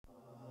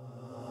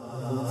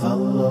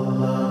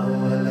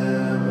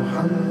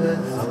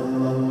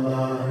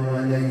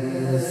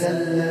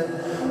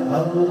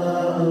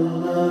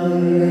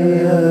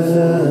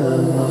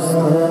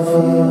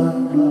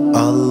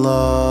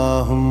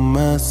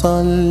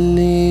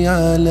صلي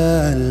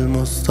على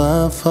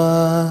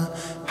المصطفى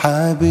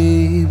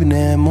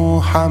حبيبنا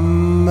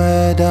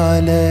محمد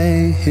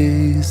عليه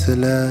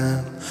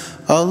السلام.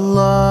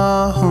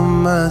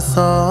 اللهم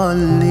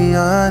صل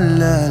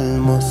على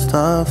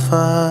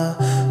المصطفى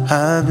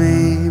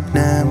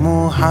حبيبنا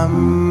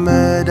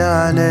محمد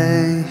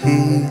عليه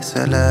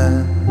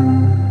السلام.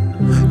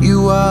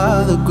 You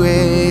are the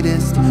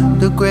greatest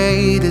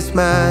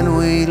man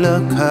we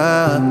look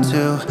up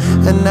to,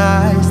 and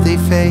I stay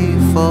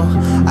faithful.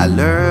 I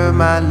learn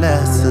my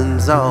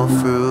lessons all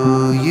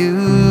through you,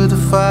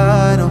 the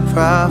final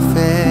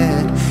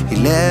prophet. He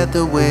led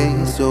the way,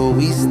 so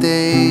we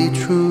stay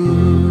true.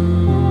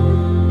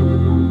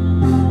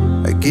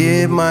 I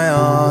give my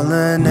all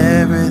and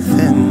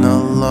everything.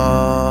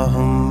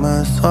 Allahumma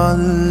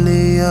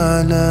salli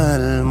ala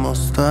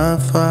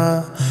al-Mustafa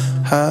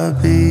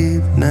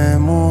حبيبنا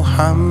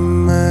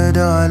محمد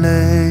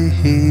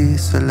عليه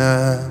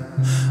السلام.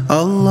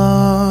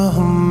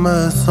 اللهم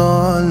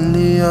صل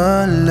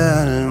على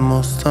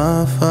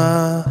المصطفى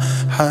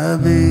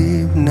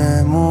حبيبنا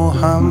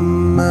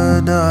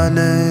محمد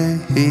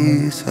عليه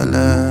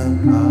السلام.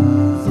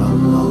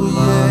 صلى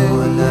الله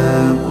على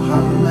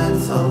محمد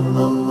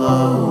صلى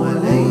الله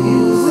عليه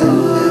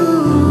وسلم.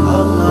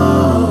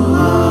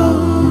 الله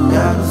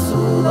يا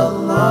رسول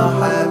الله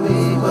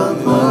حبيب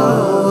الله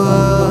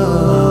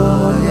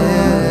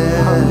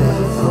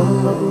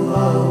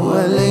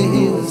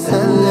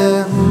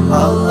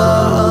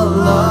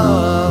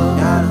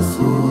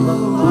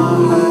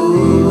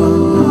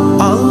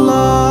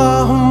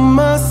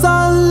Allahumma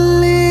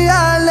salli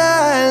ala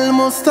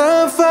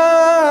al-Mustafa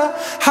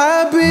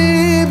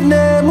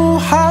habibna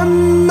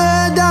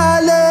Muhammad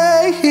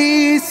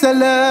alayhi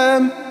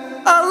salam.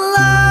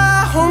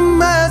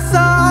 Allahumma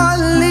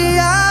salli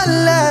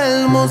ala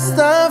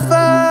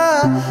al-Mustafa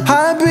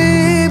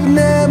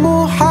habibna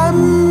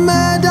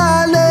Muhammad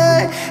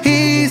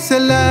alayhi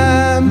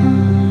salam.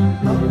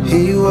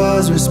 He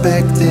was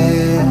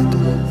respected,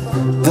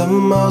 the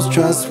most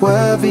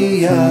trustworthy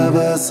of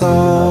us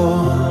all.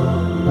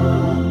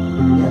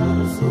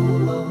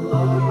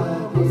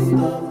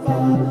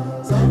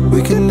 We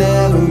can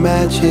never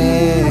match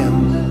him,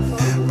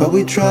 but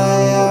we try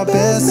our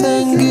best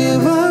and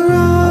give our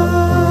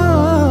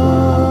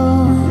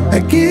all. I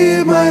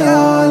give my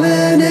all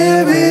and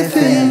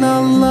everything.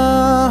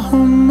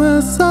 Allahumma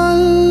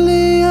salli